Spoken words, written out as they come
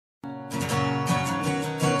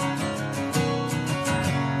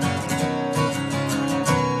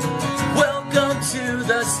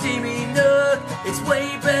Steamy Nook. It's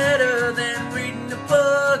way better than reading a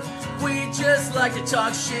book. We just like to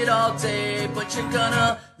talk shit all day, but you're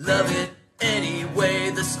gonna love it anyway.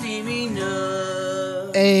 The Steamy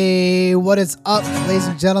Nook. Hey, what is up, ladies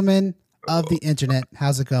and gentlemen of the internet?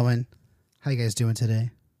 How's it going? How you guys doing today?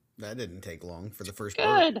 That didn't take long for the first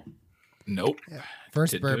Good. burp. Nope. Yeah.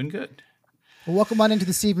 First burp. Doing good. Well, welcome on into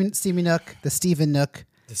the Steamy Nook, the Steven Nook.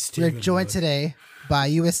 We're joined today by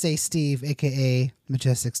USA Steve, a.k.a.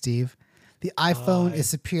 Majestic Steve. The iPhone is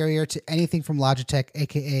superior to anything from Logitech,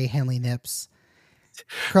 a.k.a. Henly Nips.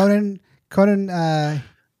 Cronin,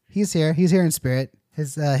 he's here. He's here in spirit.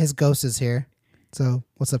 His ghost is here. So,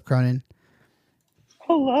 what's up, Cronin?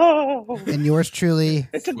 Hello. And yours truly.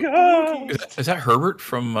 It's a ghost. Is that Herbert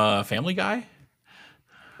from Family Guy?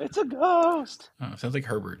 It's a ghost. Oh, sounds like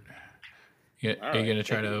Herbert. Are you going to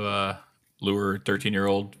try to lure a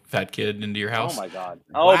 13-year-old fat kid into your house? Oh, my God.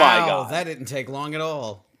 Oh, my God. That didn't take long at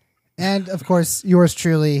all. And, of course, yours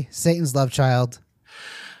truly, Satan's love child,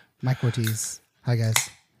 Mike Ortiz. Hi, guys.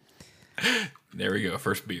 There we go.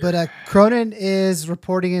 First beer. But Cronin is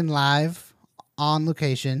reporting in live on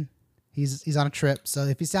location. He's on a trip, so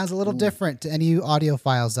if he sounds a little different to any audio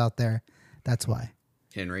files out there, that's why.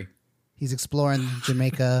 Henry. He's exploring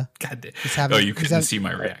Jamaica. God damn. You couldn't see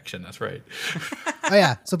my reaction. That's right. Oh,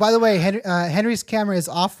 yeah. So, by the way, Henry's camera is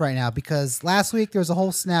off right now because last week there was a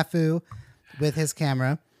whole snafu with his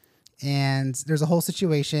camera, and there's a whole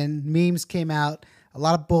situation. Memes came out. A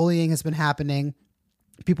lot of bullying has been happening.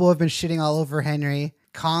 People have been shitting all over Henry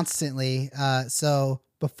constantly. So,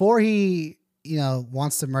 before he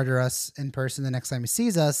wants to murder us in person the next time he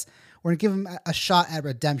sees us, we're going to give him a shot at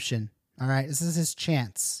redemption. All right, this is his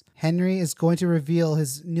chance. Henry is going to reveal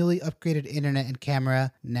his newly upgraded internet and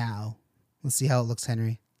camera now. Let's see how it looks,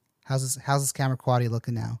 Henry. How's his camera quality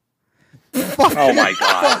looking now? Oh my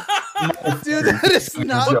God. Dude, that is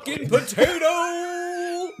not Fucking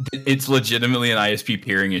potato! It's legitimately an ISP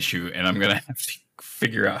peering issue, and I'm going to have to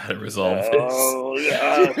figure out how to resolve this. Oh,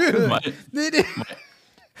 God.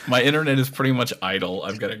 My internet is pretty much idle.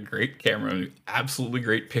 I've got a great camera, absolutely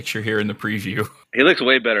great picture here in the preview. He looks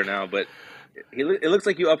way better now, but it looks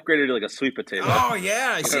like you upgraded to like a sweet potato. Oh,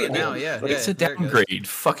 yeah. I see it now. Yeah. It's a downgrade.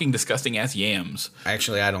 Fucking disgusting ass yams.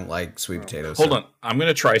 Actually, I don't like sweet potatoes. Hold on. I'm going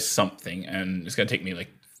to try something, and it's going to take me like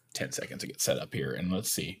 10 seconds to get set up here, and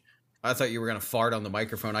let's see. I thought you were going to fart on the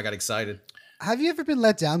microphone. I got excited. Have you ever been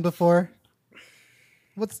let down before?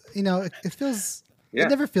 It feels... Yeah. It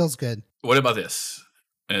never feels good. What about this?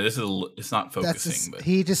 It's not focusing. But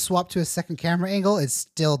he just swapped to a second camera angle. It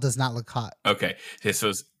still does not look hot. Okay.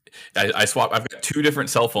 So I swapped. I've got two different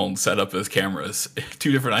cell phones set up as cameras,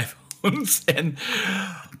 two different iPhones, and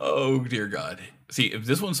oh dear God. See, if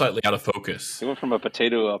this one's slightly out of focus. He went from a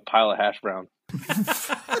potato to a pile of hash brown.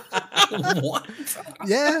 What?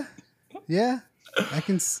 Yeah. I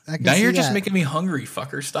can. Now see you're just that. making me hungry,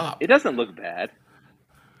 fucker. Stop. It doesn't look bad.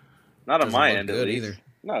 Not on Doesn't my look end, good at least. either.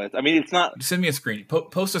 No, it's not. Send me a screen.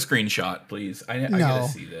 Post a screenshot, please. I gotta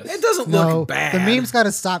see this. It doesn't No, look bad. the meme's got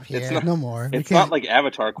to stop here. It's not- no more. We It's can't- not like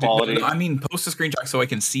Avatar quality. No, I mean, post a screenshot so I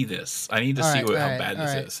can see this. I need to see how bad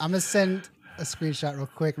this is. I'm gonna send a screenshot real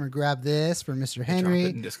quick. I'm gonna grab this for Mr. Drop Henry.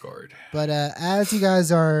 it in Discord. But as you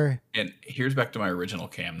guys are And here's back to my original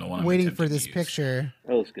cam, the one I'm waiting for attempting this to use. picture,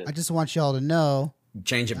 That looks good. I just want y'all to know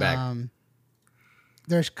Change it back.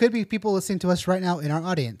 there could be people listening to us right now in our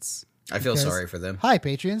audience. I feel because- sorry for them. Hi,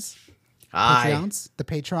 Patreons. Hi. Patreons, the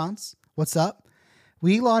patrons. What's up?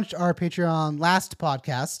 We launched our Patreon last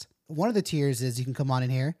podcast. One of the tiers is you can come on in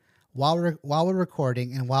here while we're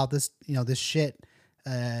recording, and while this this shit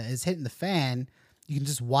is hitting the fan, you can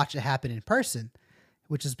just watch it happen in person,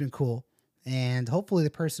 which has been cool. And hopefully, the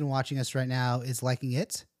person watching us right now is liking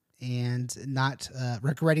it and not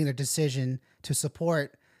regretting their decision to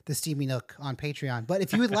support the Steamy Nook on Patreon. But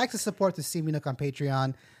if you would like to support the Steamy Nook on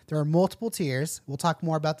Patreon, there are multiple tiers. We'll talk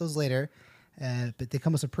more about those later. But they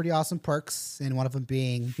come with some pretty awesome perks, and one of them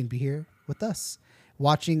being you can be here with us,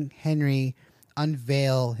 watching Henry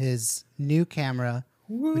unveil his new camera.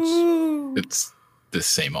 It's the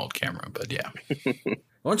same old camera, but yeah.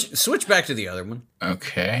 Why don't you switch back to the other one?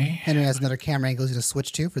 Okay. Henry has another camera angle he's going to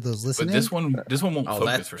switch to for those listening. But this one won't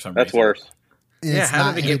focus for some That's reason. worse. And Yeah, it's how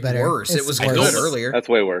not did it any get better. worse? It's It was worse. good earlier. That's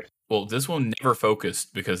way worse. Well, this one never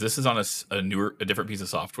focused because this is on a different piece of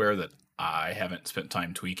software that I haven't spent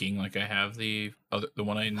time tweaking like I have the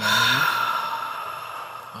one I normally use.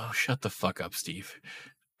 Oh, shut the fuck up, Steve.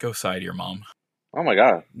 Go side your mom. Oh my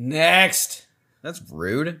God. Next. That's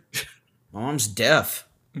rude. My mom's deaf.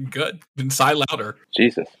 Good. And sigh louder.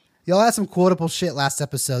 Jesus. Y'all had some quotable shit last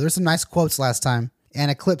episode. There's some nice quotes last time, and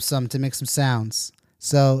I clipped some to make some sounds.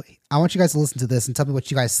 So I want you guys to listen to this and tell me what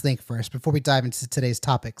you guys think first before we dive into today's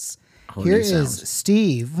topics. Whole Here new is sounds.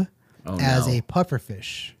 Steve Oh, as no. a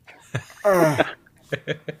pufferfish.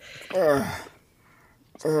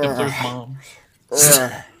 Stifler's mom.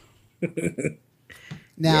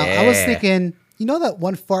 Now, I was Yeah. thinking, you know that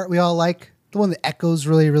one fart we all like? The one that echoes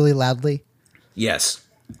really, really loudly? Yes.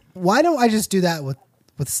 Why don't I just do that with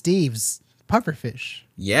Steve's pufferfish?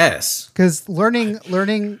 Yes. Because learning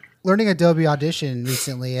Adobe Audition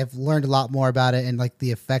recently, I've learned a lot more about it and like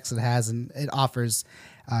the effects it has and it offers.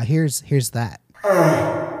 Here's that.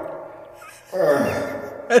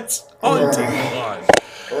 That's haunting.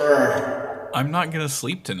 I'm not gonna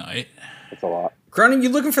sleep tonight. That's a lot. Cronin, you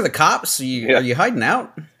looking for the cops? Are you hiding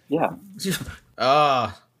out? Yeah.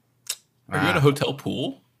 Are you at a hotel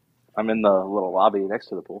pool? I'm in the little lobby next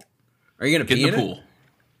to the pool. Are you gonna Get pee in the in pool. it?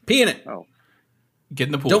 Pee in it. Oh, Get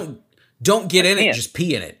in the pool. Don't get in it. can't. Just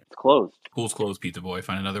pee in it. it's closed. Pool's closed, pizza boy.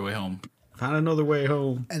 Find another way home. Find another way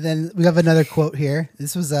home. And then we have another quote here.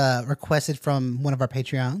 This was requested from one of our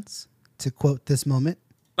Patreons to quote this moment.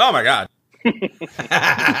 Oh my god.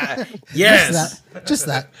 Yes. Just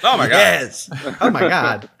that. Oh my god. Yes. Oh my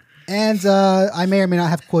god. And I may or may not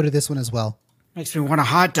have quoted this one as well. Makes me want a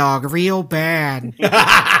hot dog real bad.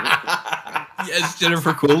 Yes,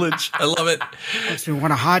 Jennifer Coolidge. I love it. Makes me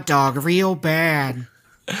want a hot dog real bad.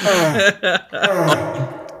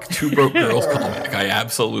 Two Broke Girls comic. I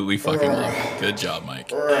absolutely fucking love it. Good job,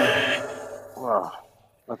 Mike. Wow,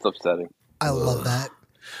 that's upsetting. I love that.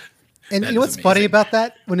 And That you know is what's funny amazing. about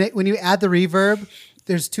that? When you add the reverb,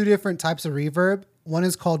 there's two different types of reverb. One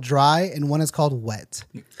is called dry and one is called wet.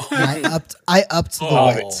 And I upped the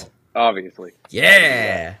wet. Obviously.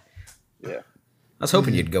 Yeah. Yeah. I was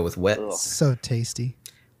hoping you'd go with wet. So tasty.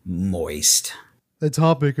 Moist. The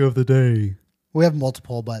topic of the day. We have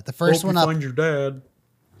multiple, but the first one up your dad.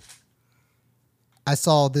 I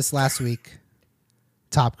saw this last week.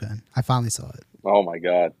 Top Gun. I finally saw it. Oh my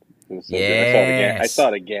god. It was so good. I saw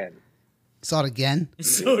it again. Saw it again.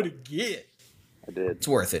 So to get. I did. It's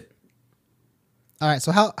worth it. All right.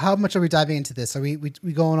 So how much are we diving into this? Are we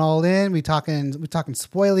going all in? We talking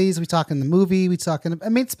spoilies? We talking the movie? We talking? I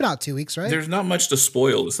mean, it's been out 2 weeks, right? There's not much to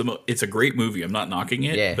spoil. It's a great movie. I'm not knocking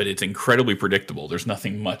it, Yeah. but it's incredibly predictable. There's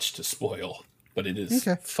nothing much to spoil, but it is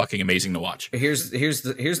Okay. fucking amazing to watch. Here's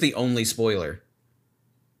the only spoiler.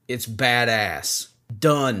 It's badass.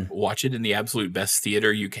 Done. Watch it in the absolute best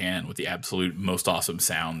theater you can with the absolute most awesome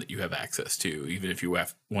sound that you have access to, even if you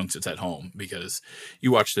have once it's at home, because you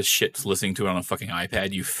watch this shit listening to it on a fucking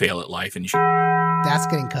iPad, you fail at life and you should. That's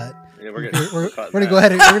getting cut. Yeah, we're We're cut gonna that. go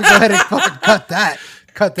ahead and fucking cut that.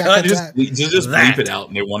 Cut that. Just that. bleep it out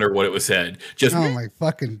and they wonder what it was said. Just Oh my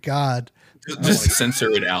fucking god. just censor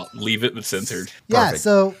it out. Leave it but censored. Yeah, Perfect.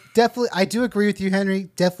 so definitely, I do agree with you, Henry.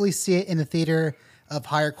 Definitely see it in a theater of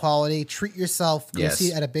higher quality. Treat yourself. Go Yes. see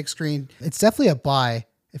it at a big screen. It's definitely a buy.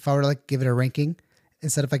 If I were to like give it a ranking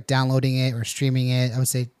instead of like downloading it or streaming it, I would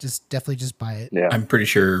say definitely just buy it. Yeah. I'm pretty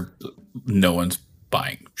sure no one's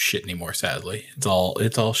buying shit anymore, sadly. It's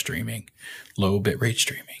all streaming. Low bitrate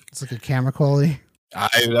streaming. It's like a camera quality.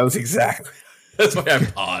 That was exactly. That's why I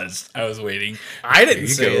paused. I was waiting. I didn't There you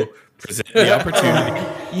say go. it. Present the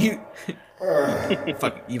opportunity.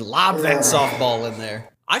 You lobbed that softball in there.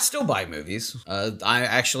 I still buy movies. I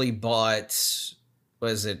actually bought,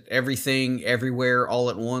 was it Everything, Everywhere, All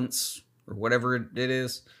at Once, or whatever it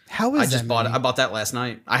is. How is I just that bought it. movie? I bought that last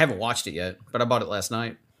night. I haven't watched it yet, but I bought it last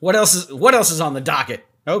night. What else is on the docket?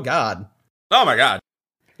 Oh God. Oh my God.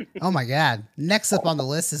 Oh my god! Next up on the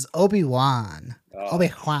list is Obi-Wan.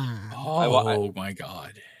 Obi-Wan. Oh my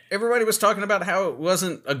god. Everybody was talking about how it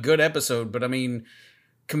wasn't a good episode, but I mean,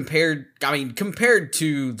 compared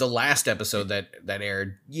to the last episode that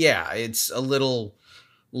aired, yeah, it's a little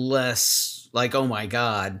less like, oh my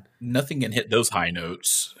God. Nothing can hit those high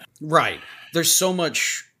notes. Right. There's so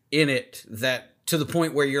much in it that to the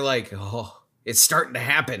point where you're like, oh, it's starting to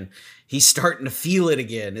happen. He's starting to feel it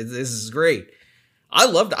again. This is great.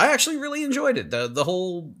 I actually really enjoyed it. The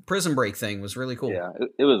whole Prison Break thing was really cool. Yeah,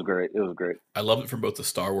 it was great. It was great. I love it from both the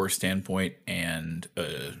Star Wars standpoint and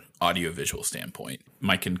audio visual standpoint.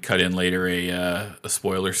 Mike can cut in later a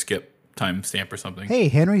spoiler skip timestamp or something. Hey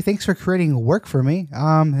Henry, thanks for creating work for me.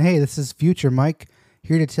 Hey, this is Future Mike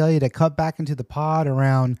here to tell you to cut back into the pod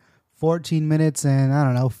around 14 minutes and I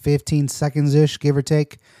don't know 15 seconds ish, give or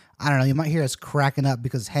take. I don't know. You might hear us cracking up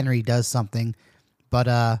because Henry does something, but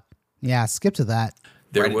yeah, skip to that.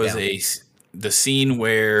 There Write it was down. the scene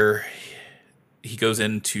where he goes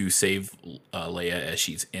in to save Leia as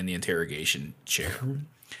she's in the interrogation chair,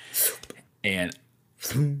 and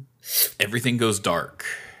everything goes dark.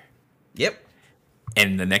 Yep.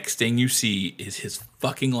 And the next thing you see is his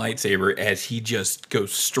fucking lightsaber as he just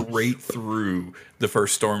goes straight through the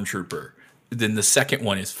first stormtrooper. Then the second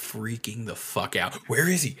one is freaking the fuck out. Where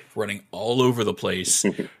is he? Running all over the place.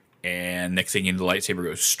 And next thing you know, the lightsaber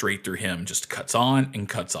goes straight through him, just cuts on and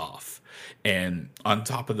cuts off. And on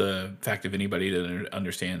top of the fact, if anybody that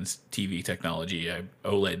understands TV technology,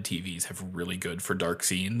 OLED TVs have really good for dark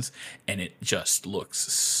scenes, and it just looks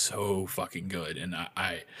so fucking good. And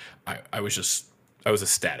I was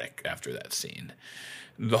ecstatic after that scene.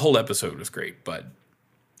 The whole episode was great, but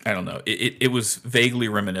I don't know. It was vaguely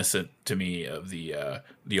reminiscent to me of the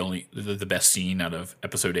best scene out of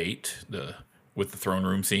episode 8, with the throne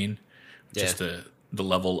room scene. Just the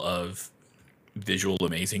level of visual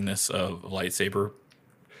amazingness of lightsaber.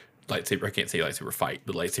 I can't say lightsaber fight,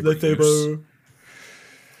 but lightsaber use.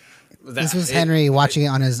 This was Henry watching it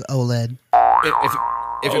on his OLED.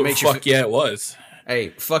 If it makes you yeah, it was.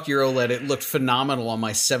 Hey, fuck your OLED. It looked phenomenal on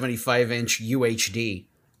my 75-inch UHD.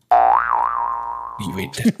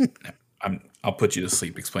 I'll put you to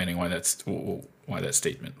sleep explaining why that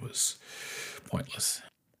statement was pointless.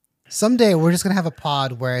 Someday we're just gonna have a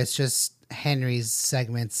pod where it's just Henry's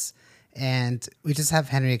segments, and we just have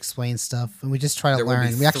Henry explain stuff, and we just try to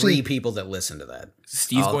learn. Will be three people that listen to that.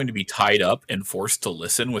 Steve's going to be tied up and forced to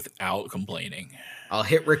listen without complaining. I'll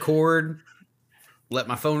hit record, let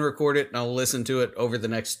my phone record it, and I'll listen to it over the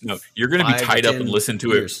next. No, you're going to be tied up and listen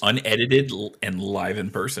to it unedited and live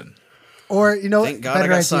in person. Or thank God I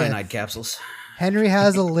got cyanide capsules. Henry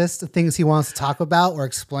has a list of things he wants to talk about or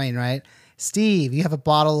explain. Right, Steve, you have a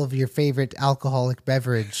bottle of your favorite alcoholic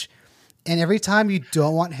beverage. And every time you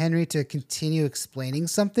don't want Henry to continue explaining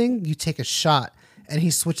something, you take a shot and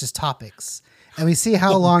he switches topics. And we see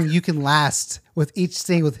how long you can last with each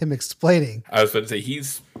thing with him explaining. I was about to say,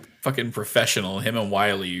 he's fucking professional. Him and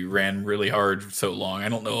Wiley ran really hard for so long. I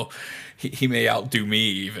don't know. He may outdo me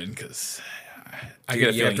even, because I get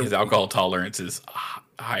a feeling his alcohol tolerance is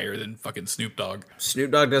higher than fucking Snoop Dogg.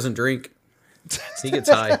 Snoop Dogg doesn't drink. He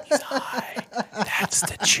gets high. He's high. That's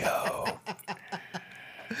the joke.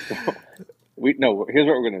 Here's what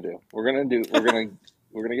we're gonna do. We're gonna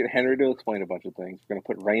get Henry to explain a bunch of things. We're gonna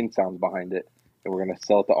put rain sounds behind it, and we're gonna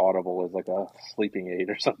sell it to Audible as like a sleeping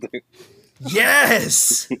aid or something.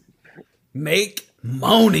 Yes, make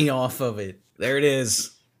money off of it. There it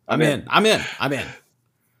is. I'm in.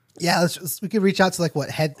 Yeah, we could reach out to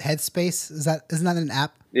Headspace. Isn't that an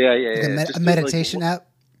app? Yeah. Like a meditation app.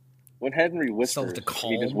 When Henry whispers,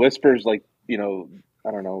 he just whispers I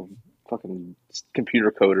don't know, fucking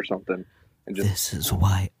computer code or something. And just, this is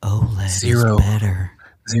why OLED is better.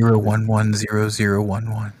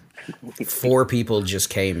 0110011. 4 people just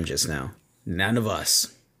came just now. None of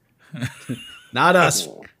us. Not us.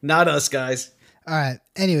 Not us, guys. All right.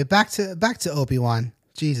 Anyway, back to Obi-Wan.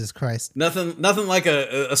 Jesus Christ. Nothing like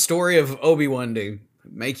a story of Obi-Wan to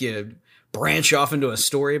make you branch off into a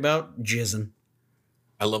story about jizzing.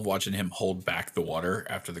 I love watching him hold back the water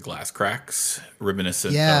after the glass cracks,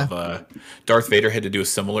 reminiscent of Darth Vader had to do a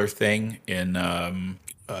similar thing in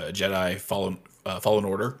Jedi Fallen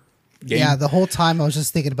Order game. Yeah, the whole time I was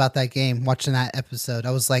just thinking about that game, watching that episode.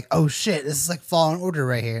 I was like, oh shit, this is like Fallen Order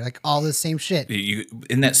right here. Like all the same shit.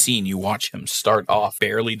 In that scene, you watch him start off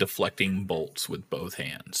barely deflecting bolts with both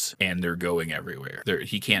hands, and they're going everywhere.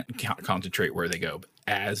 He can't concentrate where they go. But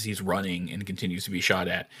as he's running and continues to be shot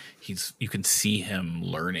at, you can see him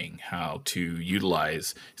learning how to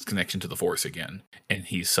utilize his connection to the Force again. And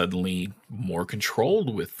he's suddenly more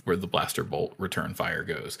controlled with where the blaster bolt return fire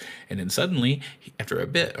goes. And then suddenly, after a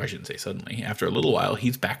little while,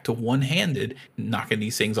 he's back to one-handed, knocking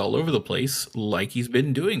these things all over the place like he's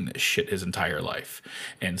been doing this shit his entire life.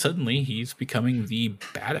 And suddenly, he's becoming the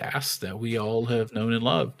badass that we all have known and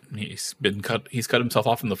loved. He's cut himself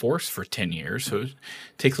off from the Force for 10 years, so it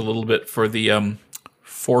takes a little bit for the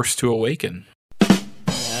Force to awaken.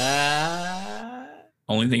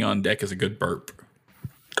 Only thing on deck is a good burp.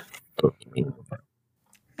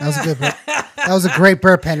 That was a good burp. That was a great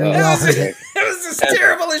burp, Henry. We all heard it. It was as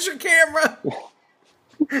terrible as your camera.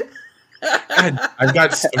 I've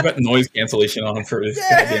got noise cancellation on for this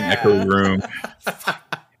goddamn echoey room.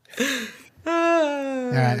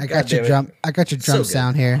 All right, I got your drum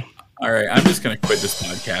sound here. All right, I'm just gonna quit this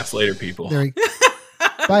podcast later, people.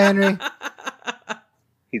 Bye, Henry.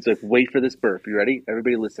 He's like, wait for this burp. You ready?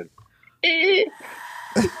 Everybody listen.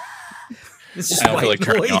 It's I don't feel like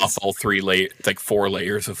turning noise. off all 3 layers. It's like 4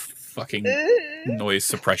 layers of fucking noise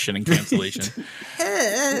suppression and cancellation.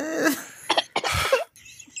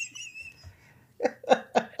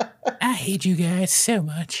 I hate you guys so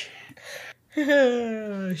much.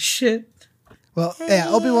 Shit. Well, yeah,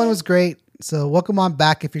 Obi-Wan was great. So welcome on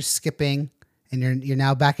back if you're skipping. and you're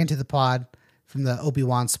now back into the pod from the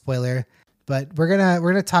Obi-Wan spoiler. But we're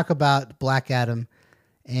gonna talk about Black Adam,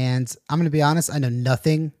 and I'm gonna be honest. I know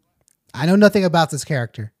nothing about this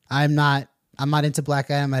character. I'm not into Black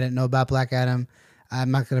Adam. I didn't know about Black Adam.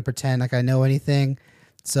 I'm not gonna pretend like I know anything.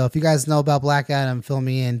 So if you guys know about Black Adam, fill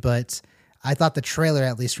me in. But I thought the trailer,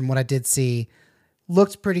 at least from what I did see,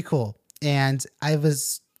 looked pretty cool. And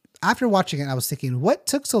after watching it, I was thinking, what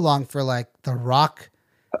took so long for like The Rock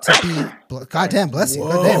to be? Goddamn, bless you.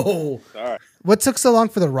 Whoa. All right. What took so long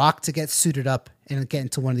for The Rock to get suited up and get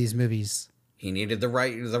into one of these movies? He needed the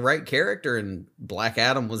right character, and Black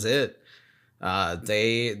Adam was it.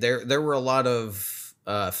 There were a lot of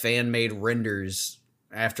fan made renders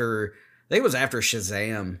after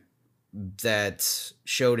Shazam that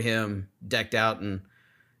showed him decked out in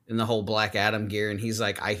the whole Black Adam gear, and he's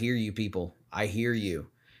like, "I hear you, people. I hear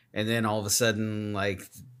you." And then all of a sudden, like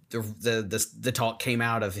the talk came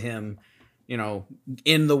out of him, you know,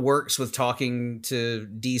 in the works with talking to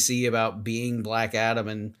DC about being Black Adam,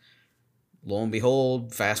 and lo and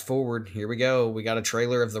behold, fast forward, here we go. We got a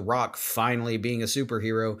trailer of The Rock finally being a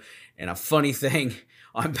superhero. And a funny thing,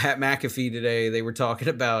 on Pat McAfee today, they were talking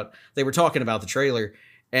about the trailer,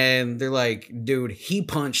 and they're like, dude, he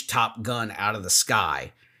punched Top Gun out of the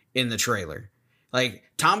sky in the trailer. Like,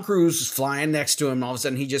 Tom Cruise is flying next to him, and all of a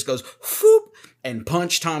sudden he just goes, whoop, and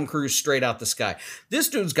punched Tom Cruise straight out the sky. This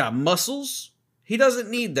dude's got muscles. He doesn't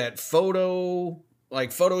need that Photoshop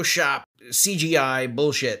CGI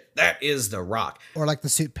bullshit. That is The Rock. Or like the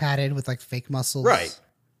suit padded with like fake muscles. Right.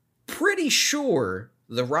 Pretty sure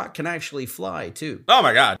The Rock can actually fly too. Oh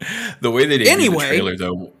my god. The way they did the trailer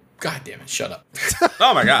though. God damn it, shut up.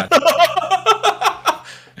 Oh my god.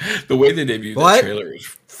 The way they debuted the trailer is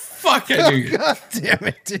fucking God damn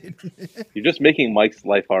it, dude. You're just making Mike's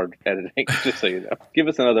life hard editing, just so you know. Give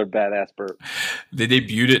us another badass burp. They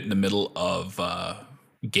debuted it in the middle of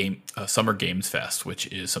Summer Games Fest, which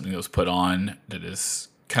is something that was put on that is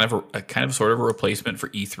kind of sort of a replacement for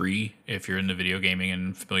E3. If you're into video gaming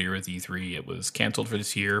and familiar with E3, it was canceled for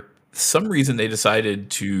this year. Some reason they decided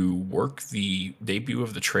to work the debut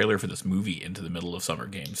of the trailer for this movie into the middle of Summer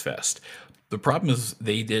Games Fest. The problem is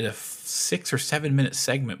they did a 6 or 7 minute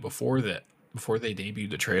segment before they debuted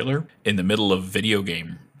the trailer in the middle of video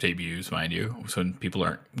game debuts, mind you, so when people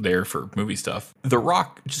aren't there for movie stuff. The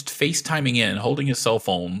Rock just FaceTiming in, holding his cell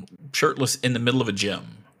phone, shirtless in the middle of a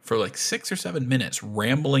gym for like 6 or 7 minutes,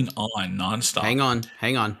 rambling on nonstop.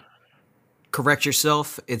 Hang on. Correct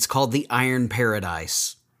yourself. It's called the Iron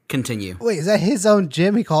Paradise. Continue. Wait, is that his own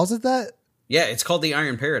gym? He calls it that? Yeah, it's called the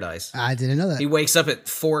Iron Paradise. I didn't know that. He wakes up at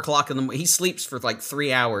 4 o'clock in the morning. He sleeps for like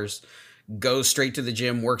 3 hours, goes straight to the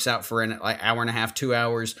gym, works out for an hour and a half, 2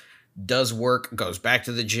 hours, does work, goes back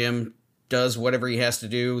to the gym, does whatever he has to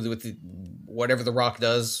do with whatever The Rock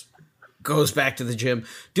does, goes back to the gym.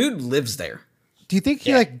 Dude lives there. Do you think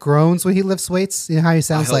he like groans when he lifts weights? You know how he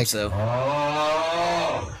sounds I hope like? so.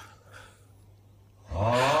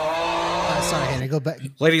 Sorry, Henry, go back.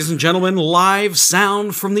 Ladies and gentlemen, live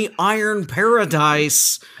sound from the Iron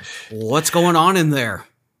Paradise. What's going on in there?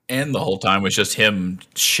 And the whole time was just him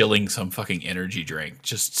shilling some fucking energy drink,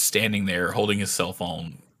 just standing there holding his cell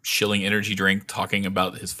phone, shilling energy drink, talking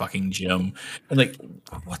about his fucking gym. And like,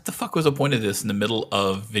 what the fuck was the point of this in the middle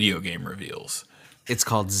of video game reveals? It's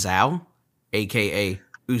called Zao, a.k.a.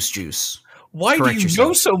 Oos Juice. Why Correct do you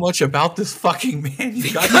know so much about this fucking man?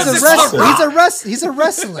 He's a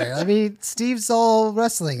wrestler. I mean, Steve's all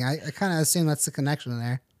wrestling. I kind of assume that's the connection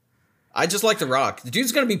there. I just like The Rock. The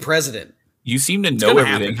dude's going to be president. You seem to know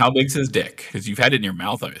everything. How big's his dick? Because you've had it in your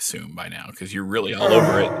mouth, I assume, by now, because you're really all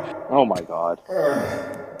over it. Oh my god.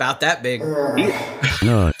 About that big.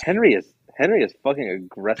 Henry is fucking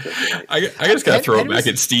aggressive tonight. I just got to throw it back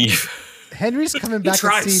at Steve. Henry's coming back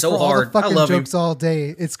at Steve so for all hard. the fucking I love jokes all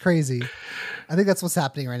day. It's crazy. I think that's what's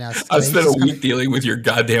happening right now. I've spent a week dealing with your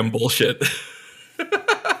goddamn bullshit.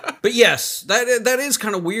 But yes, that is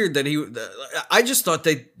kind of weird that I just thought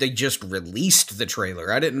they just released the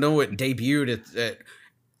trailer. I didn't know it debuted at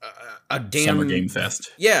a damn Summer Game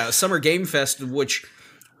Fest. Yeah, Summer Game Fest, which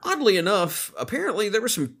oddly enough, apparently there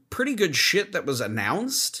was some pretty good shit that was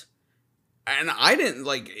announced. And I didn't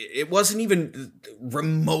it wasn't even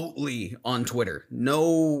remotely on Twitter.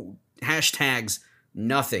 No hashtags,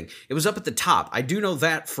 nothing. It was up at the top. I do know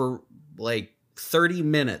that for 30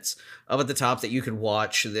 minutes up at the top that you could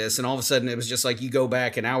watch this, and all of a sudden it was just like you go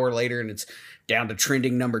back an hour later and it's down to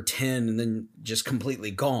trending number 10 and then just completely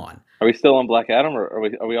gone. Are we still on Black Adam, or are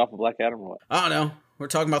we off of Black Adam or what? I don't know. We're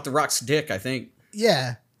talking about The Rock's dick, I think.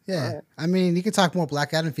 Yeah. Right. I mean, you can talk more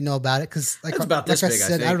Black Adam if you know about it, because about this I big,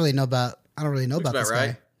 said, I don't really know about this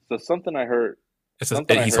right. guy. So something I heard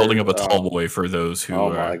Something I He's holding up heard, a tall boy for those who. Oh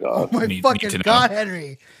my Oh god! my need fucking to know. god,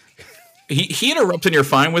 Henry! He interrupts and you're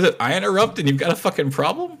fine with it. I interrupt and you've got a fucking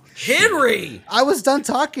problem. Henry! I was done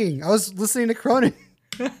talking. I was listening to Cronin.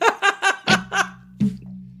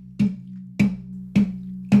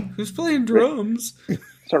 Who's playing drums?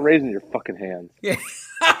 Start raising your fucking hands. Yeah.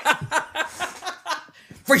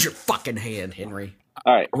 Raise your fucking hand, Henry.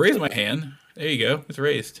 All right, Raise my hand. There you go. It's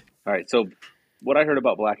raised. all right. So, what I heard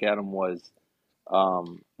about Black Adam was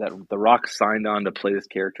that The Rock signed on to play this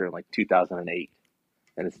character in like 2008,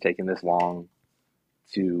 and it's taken this long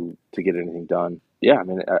to get anything done. Yeah, I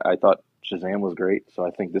mean, I thought Shazam was great, so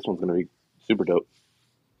I think this one's going to be super dope.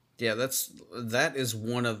 Yeah,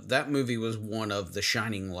 that movie was one of the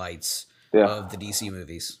shining lights Yeah. of the DC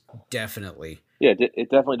movies. Definitely. Yeah, it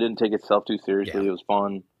definitely didn't take itself too seriously. Yeah. It was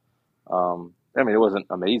fun. I mean, it wasn't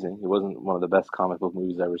amazing. It wasn't one of the best comic book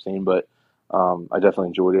movies I've ever seen, but I definitely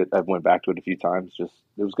enjoyed it. I went back to it a few times. It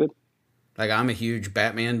was good. Like, I'm a huge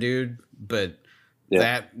Batman dude, but Yeah.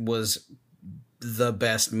 that was the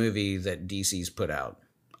best movie that DC's put out,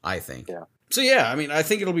 I think. Yeah. So yeah, I mean, I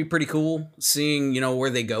think it'll be pretty cool seeing, where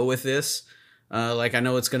they go with this. Like, I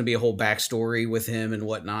know it's going to be a whole backstory with him and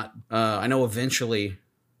whatnot. I know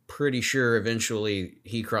pretty sure eventually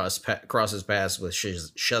he crosses paths with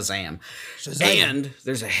Shazam. And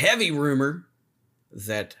there's a heavy rumor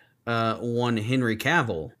that one Henry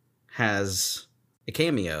Cavill has a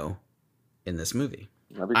cameo in this movie.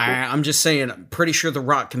 That'd be cool. I'm just saying, I'm pretty sure The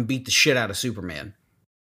Rock can beat the shit out of Superman.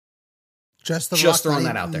 Just Just Rock, throwing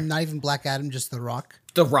not that out there. Not even Black Adam, just The Rock.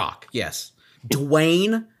 The Rock, yes.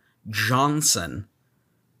 Dwayne Johnson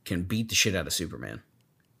can beat the shit out of Superman.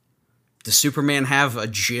 Does Superman have a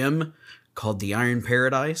gym called the Iron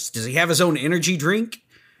Paradise? Does he have his own energy drink?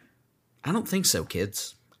 I don't think so,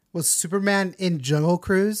 kids. Was Superman in Jungle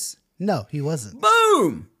Cruise? No, he wasn't.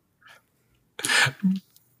 Boom!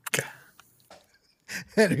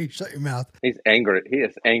 Henry, shut your mouth. He's angry. He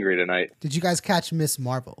is angry tonight. Did you guys catch Miss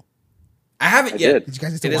Marvel? I haven't I yet. did. Did you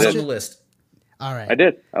guys get to It is watch on it? the list. All right. I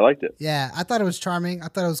did. I liked it. Yeah, I thought it was charming. I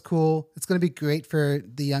thought it was cool. It's going to be great for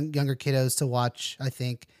the younger kiddos to watch, I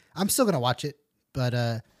think. I'm still going to watch it,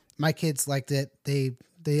 but my kids liked it.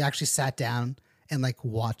 They actually sat down and like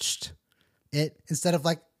watched it instead of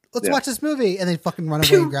like, let's Yeah. watch this movie, and they fucking run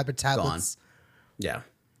away and grab their tablets. Yeah.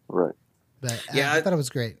 Right. But Yeah, I thought it was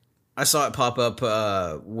great. I saw it pop up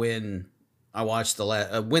when I watched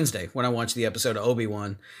Wednesday, when I watched the episode of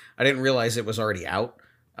Obi-Wan. I didn't realize it was already out.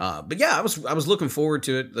 But yeah, I was looking forward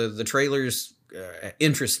to it. The trailers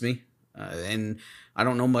interest me. And I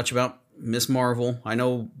don't know much about Miss Marvel. I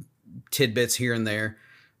know tidbits here and there.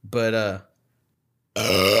 But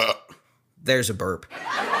there's a burp.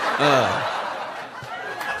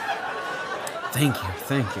 Thank you.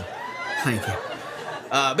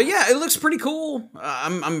 But yeah, it looks pretty cool.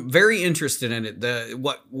 I'm very interested in it.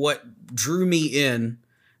 What drew me in,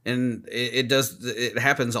 and it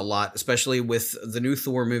happens a lot, especially with the new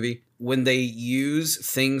Thor movie, when they use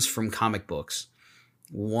things from comic books.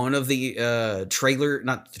 One of the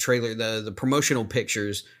the promotional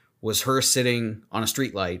pictures was her sitting on a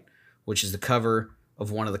streetlight, which is the cover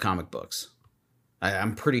of one of the comic books.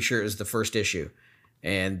 I'm pretty sure it was the first issue.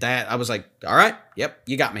 And that, I was like, all right, yep,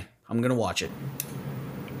 you got me. I'm going to watch it.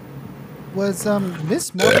 Was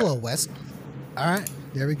Miss Marvel a West? All right,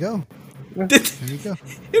 there we go. There you go.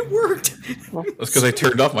 It worked. That's because I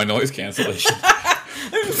turned off my noise cancellation.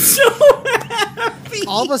 I'm so happy.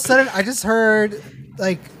 All of a sudden, I just heard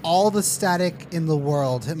like all the static in the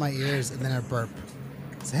world hit my ears, and then a burp.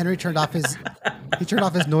 So Henry turned off his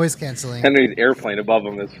noise canceling. Henry's airplane above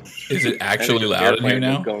him Is it actually Henry's loud in here airplane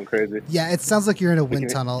is now? Going crazy. Yeah, it sounds like you're in a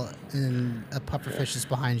wind tunnel and a pufferfish is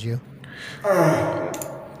behind you.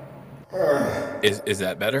 Is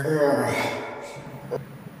that better?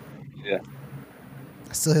 Yeah.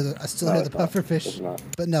 I still hear the It's pufferfish, not.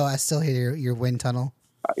 but no, I still hear your wind tunnel.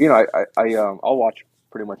 I'll watch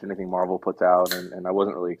pretty much anything Marvel puts out, and I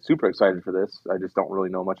wasn't really super excited for this. I just don't really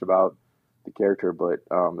know much about the character, but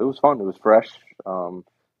it was fun. It was fresh.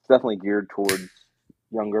 It's definitely geared towards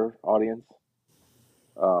younger audience.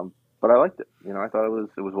 But I liked it. I thought it was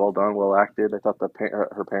well done, well acted. I thought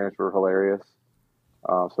her parents were hilarious,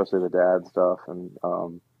 especially the dad stuff, and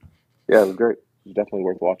yeah, it was great. It was definitely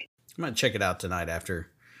worth watching. I'm going to check it out tonight after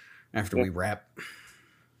we wrap.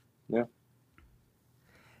 Yeah.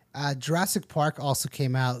 Jurassic Park also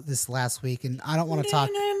came out this last week, and I don't want to talk.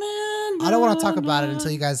 I don't want to talk about it until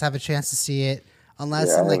you guys have a chance to see it. Unless,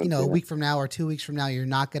 Yeah, I in like haven't a seen it. week from now or 2 weeks from now, you're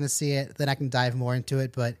not going to see it. Then I can dive more into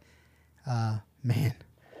it. But man,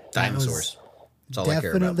 Dinosaurs. That's all I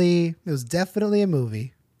care about. it was definitely a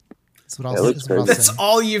movie. That's what I'll, Yeah, it looks that's what I'll crazy. That's say.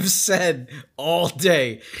 all you've said all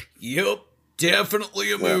day. Yup,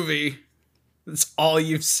 definitely a movie. That's all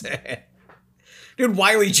you've said. Dude,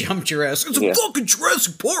 Wiley jumped your ass. It's a fucking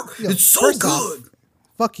Jurassic Park. Yo, It's so first off, good.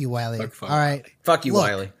 Fuck you, Wiley. Fuck All right. Fuck you, Look,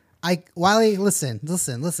 Wiley. Wiley, listen.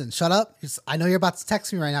 Shut up. I know you're about to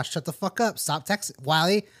text me right now. Shut the fuck up. Stop texting.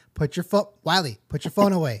 Wiley, put your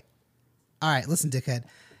phone away. All right, listen, dickhead.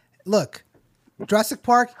 Look, Jurassic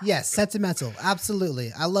Park, yes. Sentimental,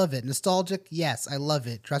 absolutely. I love it. Nostalgic, yes. I love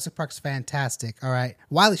it. Jurassic Park's fantastic. All right,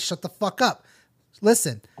 Wiley, shut the fuck up.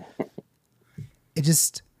 Listen, it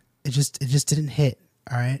just didn't hit.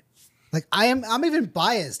 All right. Like I'm even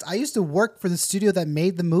biased. I used to work for the studio that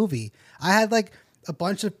made the movie. I had like a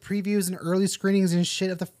bunch of previews and early screenings and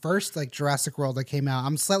shit of the first like Jurassic World that came out.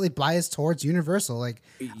 I'm slightly biased towards Universal. Like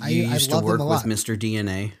I used love to work them a with lot. Mr.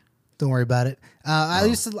 DNA. Don't worry about it. I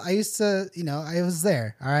used to, you know, I was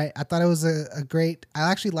there. All right. I thought it was a great,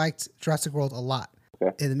 I actually liked Jurassic World a lot.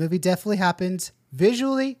 Okay. And the movie definitely happened.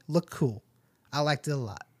 Visually looked cool. I liked it a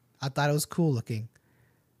lot. I thought it was cool looking.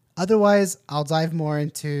 Otherwise, I'll dive more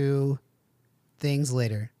into things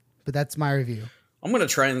later, but that's my review. I'm gonna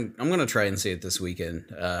try and see it this weekend.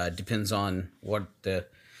 Depends on what the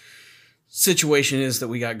situation is that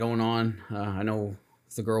we got going on. I know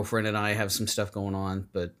the girlfriend and I have some stuff going on,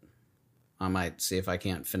 but I might see if I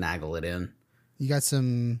can't finagle it in. You got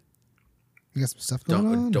some stuff going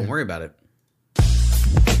on? Don't worry about it.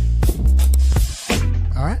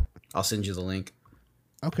 All right. I'll send you the link.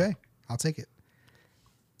 Okay. I'll take it.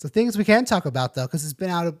 So things we can talk about though, because it's been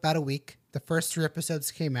out about a week. The first 3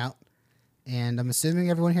 episodes came out, and I'm assuming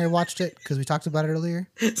everyone here watched it because we talked about it earlier.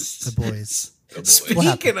 The Boys.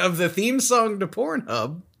 Speaking of the theme song to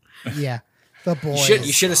Pornhub, Yeah, The Boys.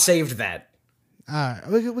 you should have saved that.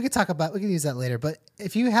 We can use that later. But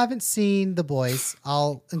if you haven't seen The Boys,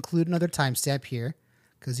 I'll include another timestamp here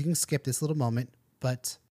because you can skip this little moment.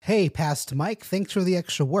 But hey, past Mike, thanks for the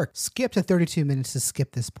extra work. Skip to 32 minutes to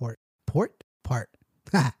skip this part. Port.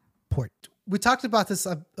 We talked about this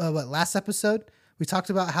last episode. We talked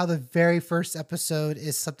about how the very first episode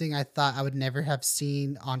is something I thought I would never have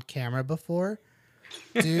seen on camera before.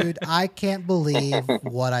 Dude, I can't believe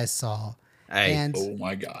what I saw. Hey, And Oh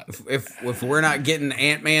my god. if we're not getting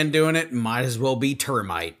Ant-Man doing it, might as well be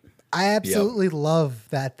Termite. I absolutely love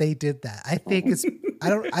that they did that. I think it's I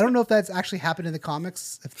don't know if that's actually happened in the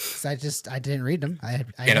comics. 'Cause I didn't read them. I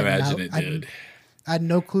Can't imagine it did. I had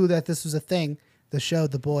no clue that this was a thing. The show,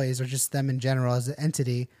 The Boys, or just them in general as an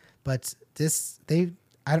entity. But I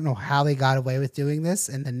don't know how they got away with doing this,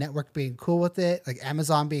 and the network being cool with it, like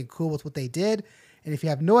Amazon being cool with what they did. And if you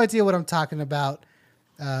have no idea what I'm talking about,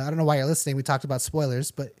 I don't know why you're listening. We talked about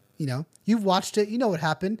spoilers, but you know, you've watched it. You know what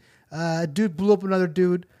happened. A dude blew up another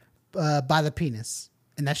dude by the penis,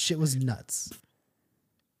 and that shit was nuts.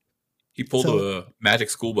 He pulled So- a magic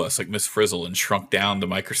school bus like Miss Frizzle and shrunk down to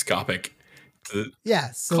microscopic to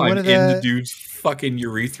Yeah. So climb one of in the the dude's fucking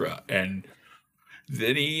urethra, and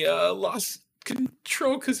then he lost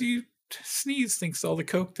control because he sneezed thanks to all the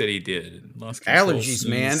coke that he did. And lost control, Allergies,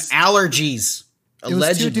 man. sneezed. Allergies. it was two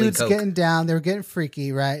Allegedly, dudes Coke. getting down. They were getting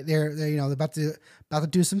freaky, right? They're you know about to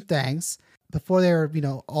do some things. Before they were, you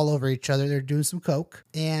know, all over each other, they're doing some coke.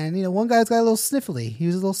 And, you know, one guy's got a little sniffly. He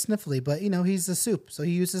was a little sniffly, but, you know, he's a soup. So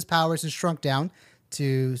he used his powers and shrunk down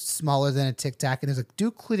to smaller than a Tic Tac. And there's a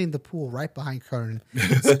dude cleaning the pool right behind Conan.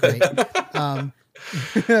 It's great. What's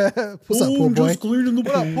up, pool boy? What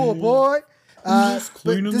up, pool boy? But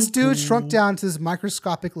this dude shrunk down to this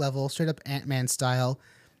microscopic level, straight up Ant-Man style,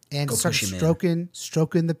 and Go started push him in.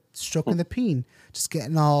 stroking the peen, just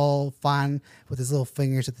getting all fine with his little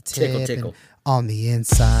fingers at the tip Tickle. and on the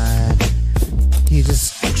inside. He's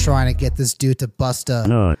just trying to get this dude to bust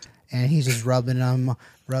up, and he's just rubbing him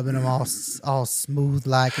all smooth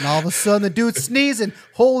like, and all of a sudden the dude's sneezing.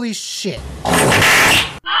 Holy shit!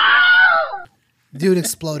 Dude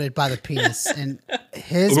exploded by the penis, and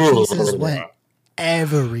his pieces went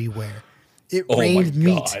everywhere. It Oh my rained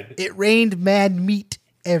meat. God. It rained mad meat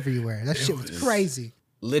everywhere. That shit was crazy.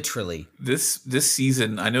 Literally. This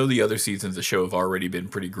season, I know the other seasons of the show have already been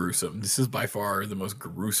pretty gruesome. This is by far the most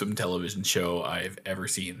gruesome television show I've ever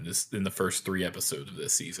seen. This in the first 3 episodes of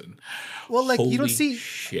this season. Well, like you don't Holy see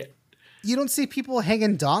shit. people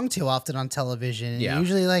hanging dong too often on television. Yeah.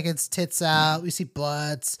 Usually, like it's tits out. We see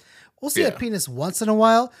butts. We'll see a Yeah. penis once in a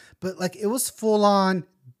while, but like it was full on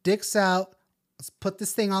dicks out. Let's put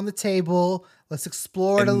this thing on the table. Let's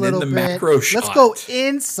explore it And a then little the bit. macro Let's shot. go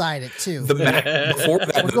inside it too. Before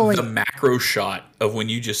that, going- the macro shot of when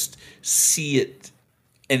you just see it,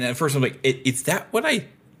 and at first I'm like, "Is that what I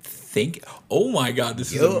think?" Oh my god,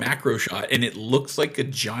 this is a macro shot, and it looks like a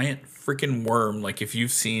giant freaking worm. Like if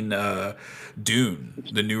you've seen Dune,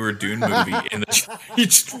 the newer Dune movie, and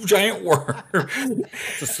the giant worm.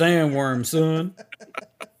 It's a sandworm, son.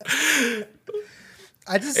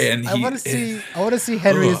 I want to see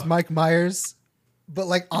Henry as Mike Myers, but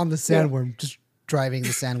like on the sandworm, just driving the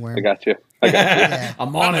sandworm. I got you. Yeah.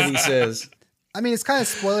 I'm on it, he says. I mean, it's kind of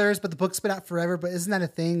spoilers, but the book's been out forever. But isn't that a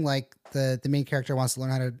thing? Like the main character wants to learn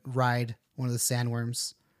how to ride one of the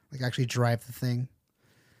sandworms, like actually drive the thing.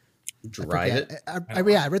 Drive it? I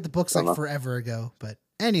read the books like forever ago. But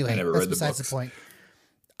anyway, that's besides the point.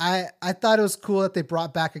 I thought it was cool that they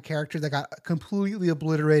brought back a character that got completely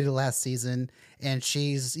obliterated last season, and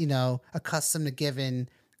she's, you know, accustomed to giving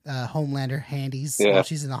Homelander handies while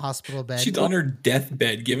she's in the hospital bed. She's on her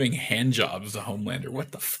deathbed giving hand jobs to Homelander.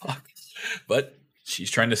 What the fuck? But she's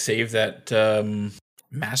trying to save that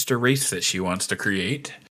master race that she wants to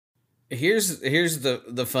create. Here's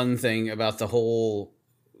the fun thing about the whole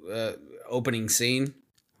opening scene.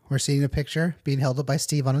 We're seeing a picture being held up by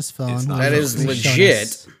Steve on his phone. That is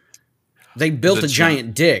legit. They built a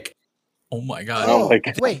giant dick. Oh my god! Oh,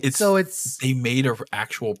 wait. They made an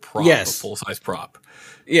actual prop, a full size prop.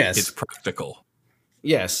 Yes, it's practical.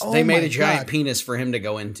 Yes, they made a giant penis for him to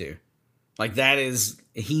go into. Like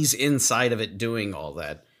he's inside of it doing all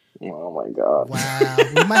that. Oh my god! Wow,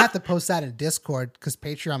 we might have to post that in Discord because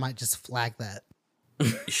Patreon might just flag that.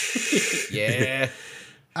 Yeah.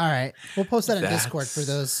 All right, we'll post that in Discord for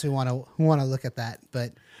those who want to look at that.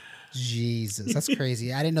 But Jesus, that's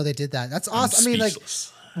crazy! I didn't know they did that. That's awesome. I mean, like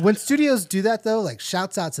when studios do that though, like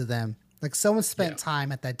shouts out to them. Like someone spent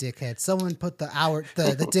time at that dickhead. Someone put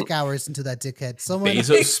the dick hours into that dickhead. Someone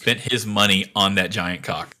Bezos spent his money on that giant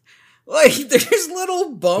cock. Like there's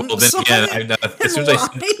little bumps. Well, then, as soon as I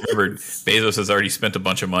remembered, Bezos has already spent a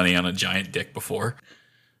bunch of money on a giant dick before.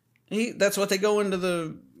 That's what they go into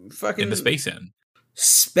the fucking into space in.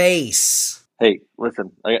 Space. Hey,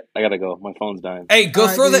 listen, I gotta go. My phone's dying. Hey, go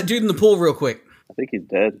throw that dude in the pool real quick. I think he's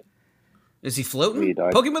dead. Is he floating? He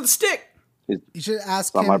died. Poke him with a stick. You should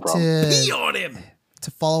ask him pee on him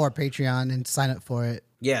to follow our Patreon and sign up for it.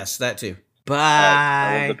 Yes, that too.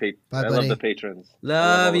 Bye. I love the patrons.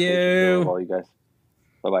 Love you. All you guys.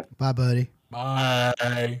 Bye. Bye, buddy.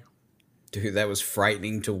 Bye. Dude, that was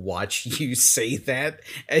frightening to watch you say that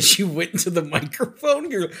as you went into the microphone.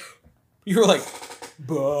 You're like,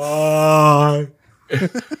 bye.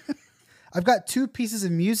 I've got two pieces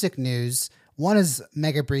of music news. One is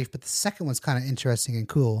mega brief, but the second one's kind of interesting and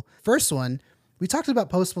cool. First one, we talked about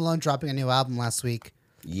Post Malone dropping a new album last week.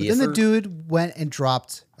 But then the dude went and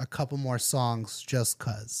dropped a couple more songs just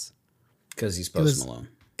cause. Because he's Post Malone.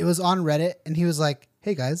 It was on Reddit, and he was like,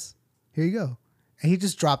 hey guys, here you go. And he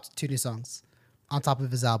just dropped 2 new songs on top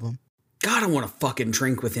of his album. God, I want to fucking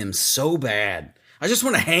drink with him so bad. I just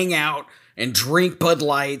want to hang out and drink Bud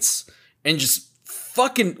Lights and just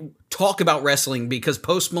fucking talk about wrestling because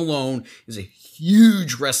Post Malone is a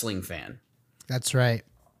huge wrestling fan. That's right.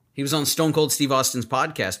 He was on Stone Cold Steve Austin's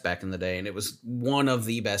podcast back in the day, and it was one of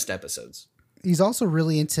the best episodes. He's also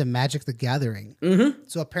really into Magic the Gathering. Mm-hmm.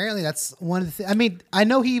 So apparently that's one of the things. I mean, I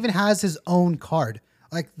know he even has his own card.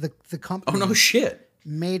 Like the company. Oh, no shit.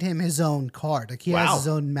 Made him his own card. Like he has his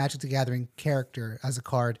own Magic the Gathering character as a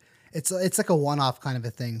card. It's like a one-off kind of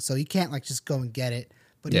a thing. So you can't like just go and get it.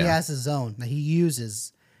 But he has his own that he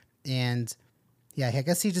uses. And yeah, I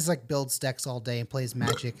guess he just like builds decks all day and plays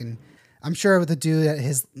Magic. And I'm sure the dude at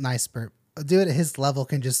his a dude at his level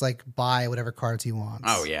can just like buy whatever cards he wants.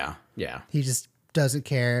 Oh yeah. Yeah. He just doesn't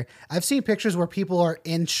care. I've seen pictures where people are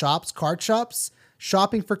in shops, card shops,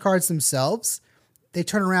 shopping for cards themselves. They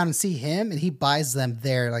turn around and see him and he buys them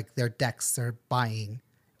their decks they're buying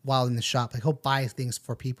while in the shop. Like he'll buy things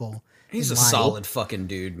for people. He's a solid fucking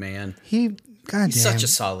dude, man. He's such a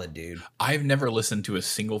solid dude. I've never listened to a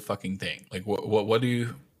single fucking thing. Like what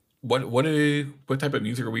type of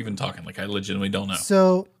music are we even talking? Like I legitimately don't know.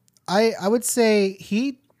 So I would say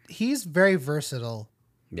he's very versatile.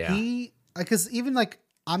 Yeah. Because even like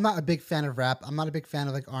I'm not a big fan of rap. I'm not a big fan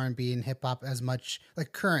of like R&B and hip hop as much,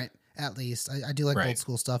 like current at least. I do like old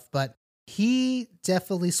school stuff, but he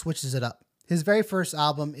definitely switches it up. His very first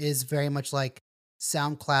album is very much like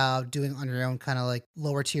SoundCloud doing on your own kind of like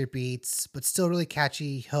lower tier beats, but still really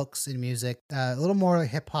catchy hooks in music, a little more like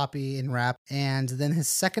hip hoppy in rap. And then his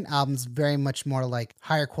second album is very much more like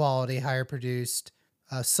higher quality, higher produced,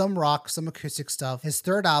 some rock, some acoustic stuff. His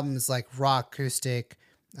third album is like rock, acoustic,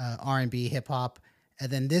 R&B, hip hop. And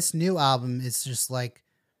then this new album is just like,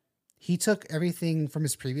 he took everything from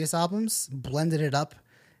his previous albums, blended it up,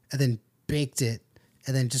 and then baked it,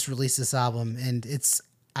 and then just released this album. And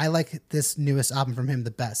I like this newest album from him the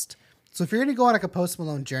best. So if you're going to go on like a Post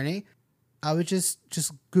Malone journey, I would just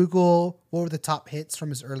Google what were the top hits from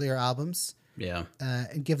his earlier albums, Yeah.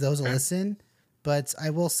 and give those a listen. But I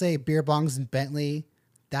will say, Beer Bongs and Bentley,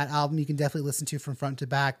 that album you can definitely listen to from front to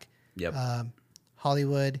back. Yep.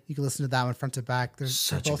 Hollywood, you can listen to that one front to back. They're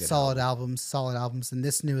Such a both good solid albums, and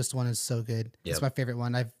this newest one is so good. Yep. It's my favorite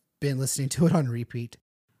one. I've been listening to it on repeat.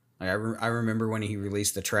 Like I remember when he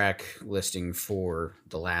released the track listing for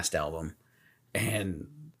the last album, and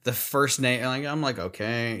the first name, like, I'm like,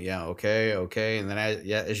 okay, and then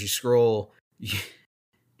as you scroll,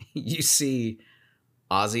 you see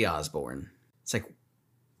Ozzy Osbourne. It's like,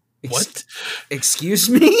 What? Excuse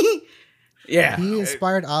me? Yeah, He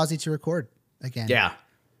inspired Ozzy to record again. yeah,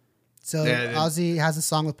 So Yeah, Ozzy has a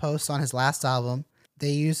song with Post on his last album.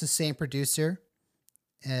 They use the same producer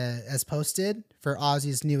as Post did for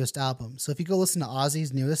Ozzy's newest album. So if you go listen to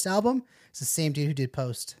Ozzy's newest album, it's the same dude who did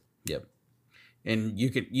Post. yep. And you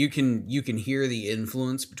can hear the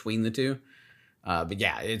influence between the two. But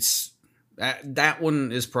yeah, it's that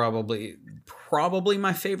one is probably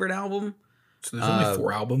my favorite album. So there's only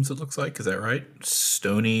 4 albums, it looks like. Is that right?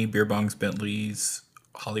 Stony, Beer Bongs, Bentley's,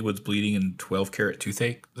 Hollywood's Bleeding, and 12 Carat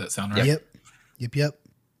Toothache. Does that sound right? Yep.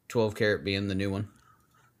 12 Carat being the new one.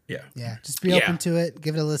 Yeah. Yeah, just be open to it.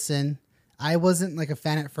 Give it a listen. I wasn't like a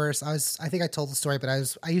fan at first. I think I told the story, but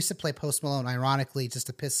I used to play Post Malone ironically just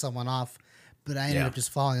to piss someone off, but I ended up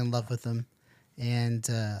just falling in love with him, and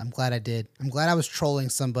I'm glad I did. I'm glad I was trolling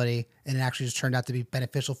somebody, and it actually just turned out to be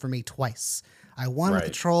beneficial for me twice. I won with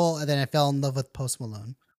the troll, and then I fell in love with Post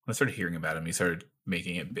Malone. When I started hearing about him, he started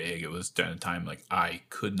making it big. It was during a time like I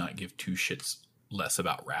could not give 2 shits less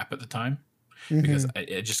about rap at the time because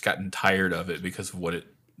I just gotten tired of it because of what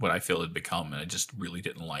I feel it had become, and I just really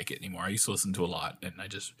didn't like it anymore. I used to listen to a lot, and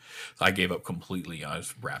I gave up completely on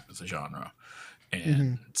rap as a genre,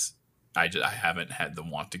 and I haven't had the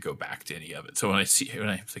want to go back to any of it. So when I was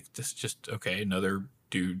like, this is just okay, another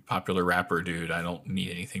dude, popular rapper dude, I don't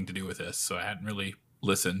need anything to do with this. So I hadn't really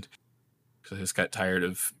listened because I just got tired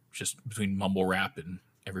of just between mumble rap and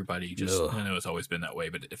everybody just, I know it's always been that way,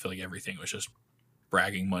 but I feel like everything was just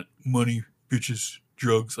bragging money, bitches,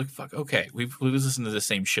 drugs. Like, fuck, okay, we've listened to the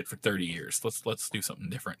same shit for 30 years. Let's do something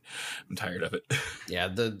different. I'm tired of it. Yeah,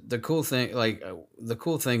 the cool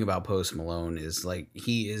thing about Post Malone is like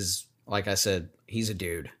he is, like I said, he's a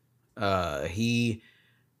dude. He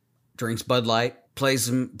drinks Bud Light,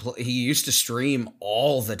 he used to stream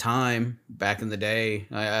all the time back in the day.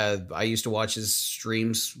 I used to watch his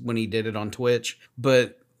streams when he did it on Twitch,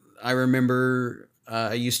 but I remember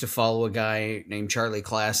I used to follow a guy named Charlie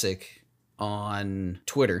Classic on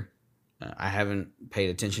Twitter. I haven't paid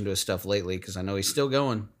attention to his stuff lately because I know he's still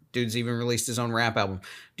going. Dude's even released his own rap album.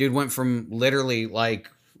 Dude went from literally like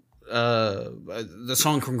the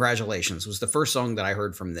song Congratulations was the first song that I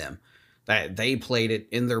heard from them. That they played it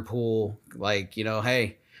in their pool, like, you know,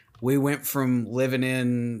 hey, we went from living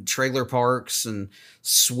in trailer parks and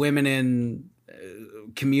swimming in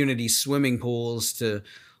community swimming pools to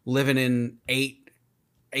living in eight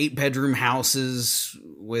bedroom houses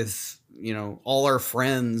with, you know, all our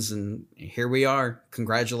friends, and here we are.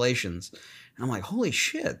 Congratulations. And I'm like, holy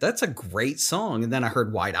shit, that's a great song. And then I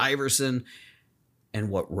heard White Iverson,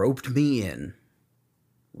 and what roped me in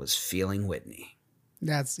was Feeling Whitney.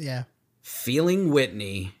 Feeling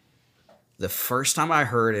Whitney, the first time I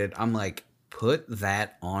heard it, I'm like, put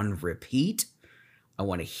that on repeat. I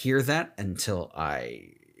want to hear that until I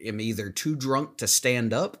am either too drunk to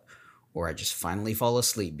stand up or I just finally fall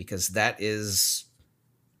asleep, because that is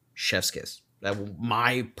chef's kiss.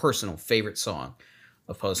 My personal favorite song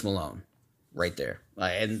of Post Malone right there.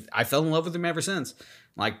 And I fell in love with him ever since.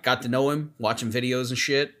 Like, got to know him, watching videos and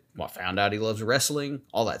shit. Well, found out he loves wrestling,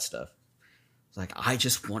 all that stuff. It's like, I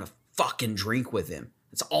just want to fucking drink with him.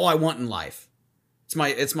 It's all I want in life. It's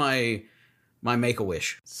my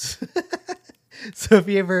make-a-wish. So if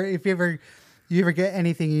you ever get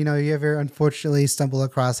anything, you know, you ever unfortunately stumble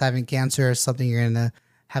across having cancer or something, you're gonna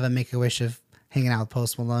have a make-a-wish of hanging out with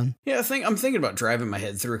Post Malone. Yeah, I'm thinking about driving my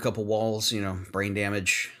head through a couple walls, you know, brain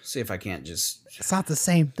damage. See if I can't just. It's not the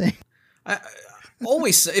same thing.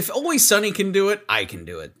 If Always Sunny can do it, I can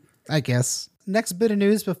do it. I guess. Next bit of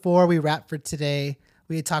news before we wrap for today.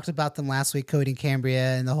 We had talked about them last week, Cody and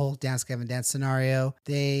Cambria, and the whole Dance Gavin Dance scenario.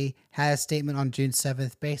 They had a statement on June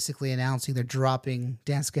 7th basically announcing they're dropping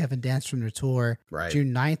Dance Gavin Dance from their tour. Right.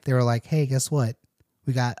 June 9th, they were like, hey, guess what?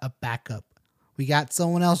 We got a backup. We got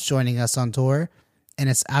someone else joining us on tour, and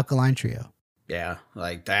it's Alkaline Trio. Yeah,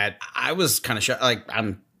 like that. I was kind of shocked. Like,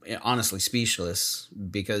 I'm honestly speechless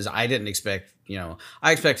because I didn't expect, you know,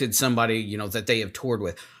 I expected somebody, you know, that they have toured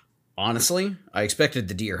with. Honestly, I expected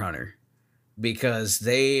the Deer Hunter. because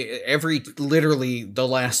literally the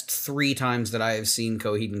last 3 times that I have seen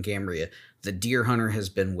Coheed and Cambria, the Deer Hunter has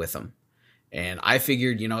been with them. And I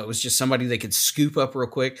figured, it was just somebody they could scoop up real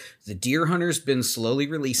quick. The Deer Hunter's been slowly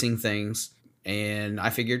releasing things, and I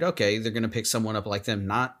figured, okay, they're going to pick someone up like them,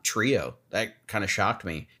 not Trio. That kind of shocked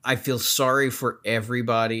me. I feel sorry for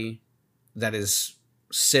everybody that is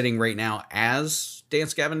sitting right now as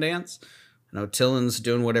Dance Gavin Dance. I know Tillen's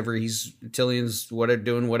doing whatever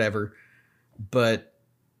doing whatever. But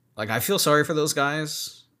like, I feel sorry for those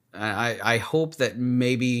guys. I hope that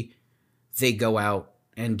maybe they go out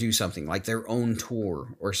and do something like their own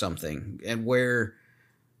tour or something, and where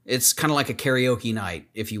it's kind of like a karaoke night,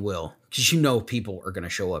 if you will, because people are going to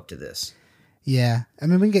show up to this. Yeah. I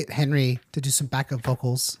mean, we can get Henry to do some backup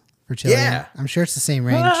vocals for Chilean. Yeah. I'm sure it's the same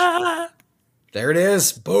range. There it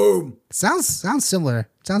is. Boom. Sounds similar.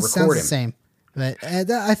 Sounds the same. But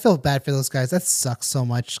I feel bad for those guys. That sucks so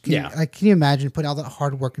much. Can you imagine putting all that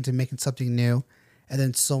hard work into making something new, and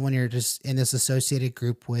then someone you're just in this associated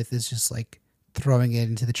group with is just like throwing it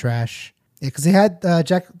into the trash? Yeah, because they had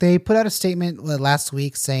they put out a statement last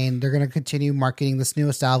week saying they're going to continue marketing this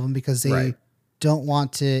newest album because they don't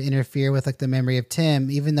want to interfere with like the memory of Tim,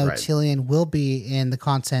 even though Chilean will be in the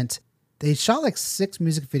content. They shot like 6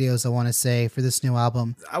 music videos, I want to say, for this new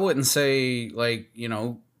album. I wouldn't say like,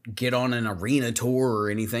 get on an arena tour or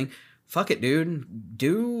anything. Fuck it, dude.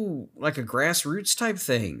 Do like a grassroots type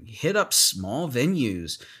thing. Hit up small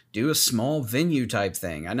venues. Do a small venue type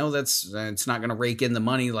thing. I know it's not going to rake in the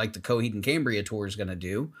money like the Coheed and Cambria tour is going to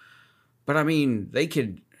do. But I mean, they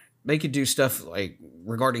could do stuff like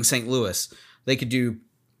regarding St. Louis. They could do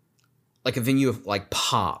like a venue of like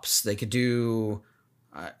Pops. They could do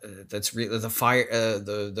the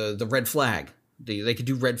Red Flag. They could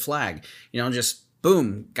do Red Flag. Just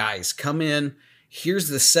boom, guys, come in. Here's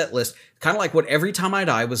the set list. Kind of like what Every Time I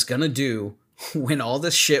Die was gonna do when all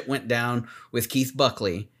this shit went down with Keith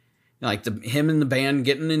Buckley. Like him and the band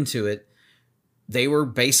getting into it. They were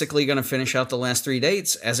basically gonna finish out the last 3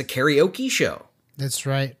 dates as a karaoke show. That's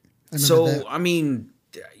right. So that. I mean,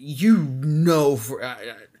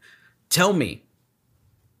 tell me.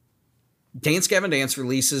 Dance Gavin Dance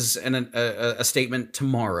releases a statement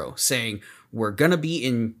tomorrow saying we're gonna be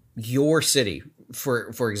in your city.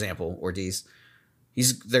 For example, Ortiz,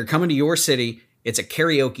 they're coming to your city. It's a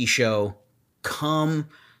karaoke show. Come,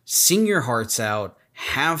 sing your hearts out,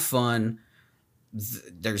 have fun.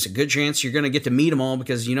 There's a good chance you're gonna get to meet them all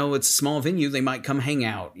because it's a small venue. They might come hang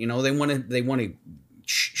out. They want to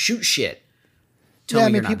shoot shit.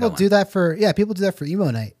 People do that for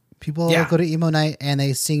emo night. People go to emo night and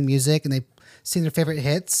they sing music and they sing their favorite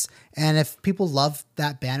hits. And if people love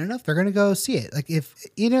that band enough, they're going to go see it. Like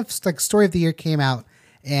even if like Story of the Year came out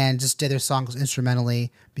and just did their songs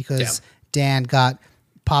instrumentally because Dan got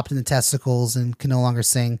popped in the testicles and can no longer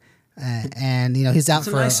sing. And he's out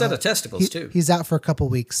for a nice set of testicles too. He's out for a couple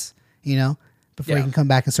weeks, before he can come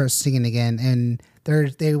back and start singing again. And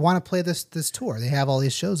they want to play this tour. They have all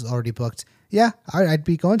these shows already booked. Yeah, I'd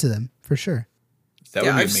be going to them for sure. That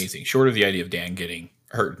would be amazing. Short of the idea of Dan getting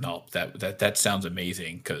hurt and all, that sounds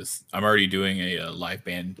amazing because I'm already doing a live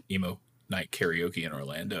band emo night karaoke in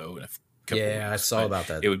Orlando. In a couple weeks. I saw about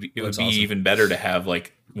that. It would be awesome. Even better to have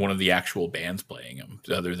like one of the actual bands playing them,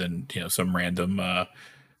 other than some random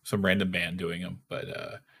band doing them.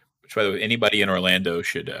 But which, by the way, anybody in Orlando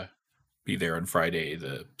should be there on Friday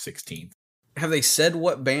the 16th. Have they said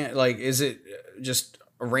what band? Like, is it just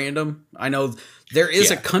random? I know there is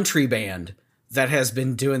a country band that has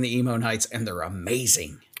been doing the emo nights, and they're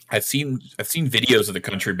amazing. I've seen videos of the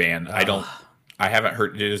country band. I haven't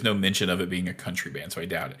heard. There's no mention of it being a country band, so I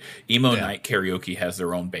doubt it. Emo Night Karaoke has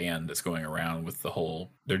their own band that's going around with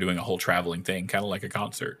they're doing a whole traveling thing, kind of like a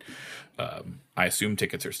concert. I assume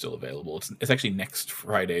tickets are still available. It's actually next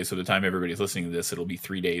Friday, so the time everybody's listening to this, it'll be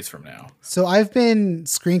 3 days from now. So I've been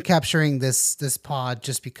screen capturing this pod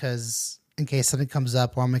just because, in case something comes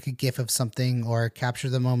up, or I'll make a GIF of something, or capture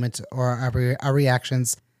the moment, or our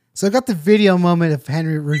reactions. So I got the video moment of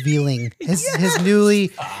Henry revealing his newly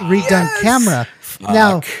redone camera.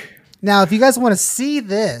 Now, if you guys want to see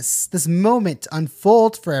this moment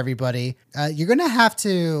unfold for everybody, you're going to have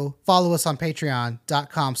to follow us on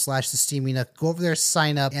patreon.com/thesteamynook. Go over there,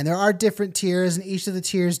 sign up. And there are different tiers, and each of the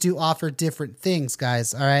tiers do offer different things,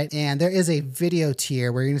 guys. All right. And there is a video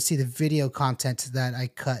tier where you're going to see the video content that I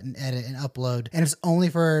cut and edit and upload. And it's only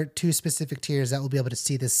for 2 specific tiers that will be able to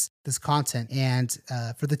see this content. And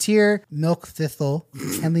for the tier Milk Thistle,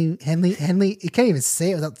 Henly, you can't even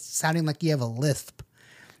say it without sounding like you have a lisp.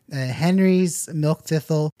 Henry's Milk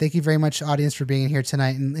Thistle. Thank you very much, audience, for being here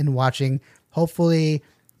tonight and watching. Hopefully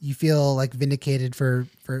you feel like vindicated for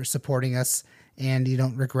supporting us and you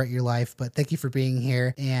don't regret your life. But thank you for being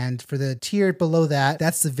here. And for the tier below that,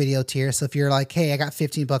 that's the video tier. So if you're like, hey, I got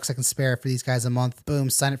 $15 I can spare for these guys a month, boom,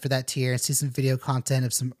 sign up for that tier and see some video content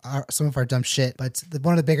of some of our dumb shit. But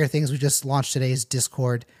one of the bigger things we just launched today is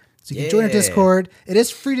Discord. So you can join our Discord. It is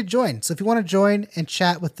free to join. So if you want to join and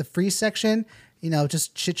chat with the free section,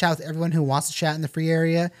 just chit chat with everyone who wants to chat in the free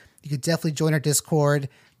area, you could definitely join our Discord,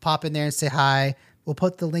 pop in there and say hi. We'll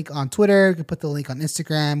put the link on Twitter. We can put the link on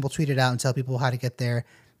Instagram. We'll tweet it out and tell people how to get there.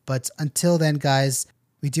 But until then, guys,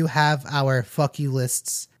 we do have our fuck you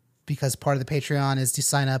lists because part of the Patreon is to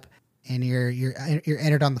sign up and you're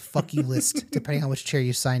entered on the fuck you list depending on which tier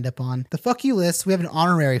you signed up on. The fuck you list, we have an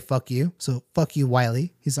honorary fuck you. So fuck you,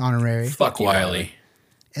 Wiley. He's honorary. Fuck Wiley.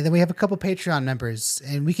 And then we have a couple Patreon members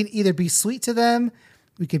and we can either be sweet to them.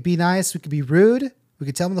 We could be nice. We could be rude. We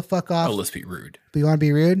could tell them to fuck off. Oh, let's be rude. But you want to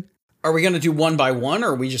be rude? Are we going to do one by one,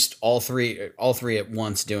 or are we just all three at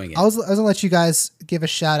once doing it? I was gonna let you guys give a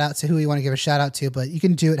shout out to who you want to give a shout out to, but you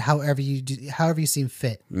can do it however you seem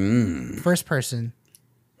fit. First person,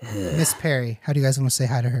 Miss Perry. How do you guys want to say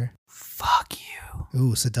hi to her? Fuck you.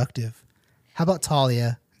 Ooh, seductive. How about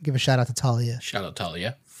Talia? Give a shout out to Talia. Shout out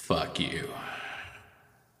Talia. Fuck you.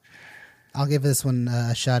 I'll give this one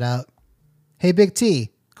a shout out. Hey, Big T,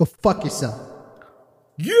 go fuck yourself.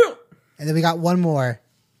 Yeah. And then we got one more.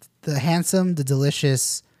 The handsome, the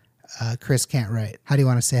delicious Chris Can't Write. How do you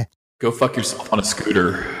want to say it? Go fuck yourself on a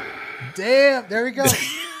scooter. Damn, there we go.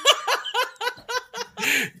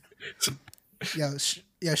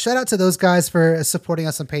 Shout out to those guys for supporting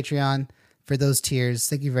us on Patreon for those tiers.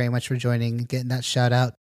 Thank you very much for joining and getting that shout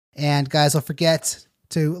out. And guys, don't forget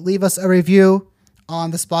to leave us a review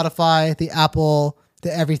on the Spotify, the Apple,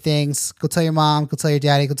 the everythings. Go tell your mom, go tell your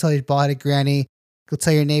daddy, go tell your bald-headed granny, go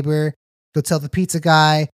tell your neighbor, go tell the pizza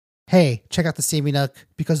guy. Hey, check out the Steamy Nook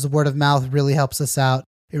because the word of mouth really helps us out.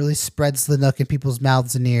 It really spreads the Nook in people's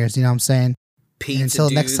mouths and ears. You know what I'm saying? Pizza until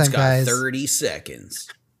Dude's next time, got guys. 30 seconds.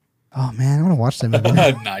 Oh, man, I want to watch that movie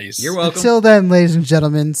now. Nice. You're welcome. Until then, ladies and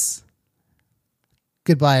gentlemen,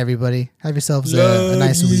 goodbye, everybody. Have yourselves a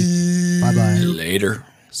nice week. Bye-bye. Later.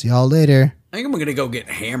 See y'all later. I think I'm going to go get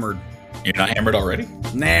hammered. You're not hammered already?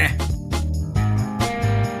 Nah.